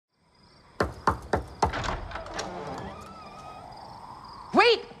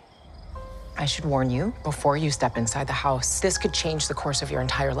I should warn you before you step inside the house. This could change the course of your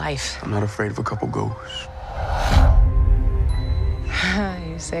entire life. I'm not afraid of a couple ghosts.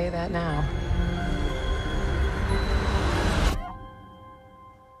 You say that now.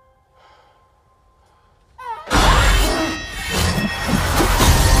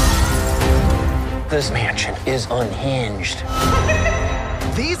 This mansion is unhinged.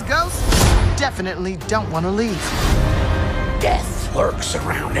 These ghosts definitely don't want to leave. Death lurks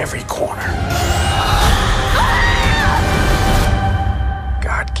around every corner.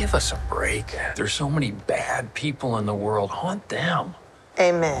 God, give us a break. There's so many bad people in the world. Haunt them.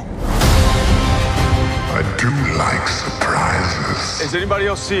 Amen. I do like surprises. Is anybody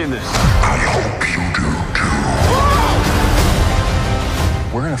else seeing this? I hope you do too.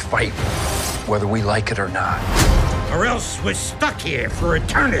 We're gonna fight, whether we like it or not. Or else we're stuck here for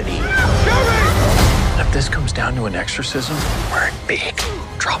eternity. If this comes down to an exorcism, we're in big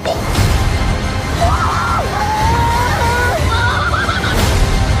trouble.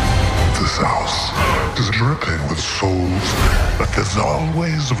 This house is dripping with souls, but there's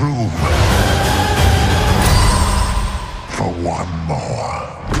always room for one more.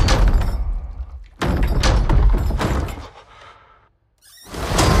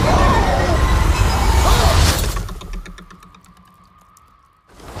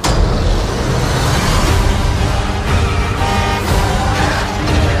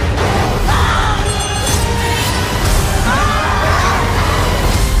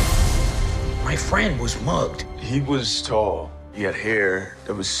 My friend was mugged. He was tall. He had hair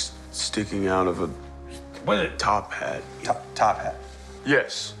that was sticking out of a top hat. Top hat.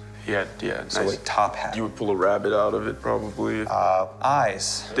 Yes. He had, So nice. a top hat. You would pull a rabbit out of it, probably.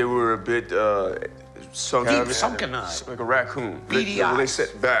 Eyes. They were a bit sunken. Deep sunken eyes. Like a raccoon. Beady they eyes.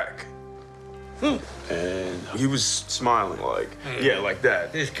 set back. And he was smiling like, like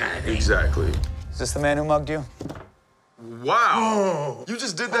that. This kind of thing. Exactly. Is this the man who mugged you? Wow. You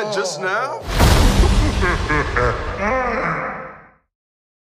just did that just now?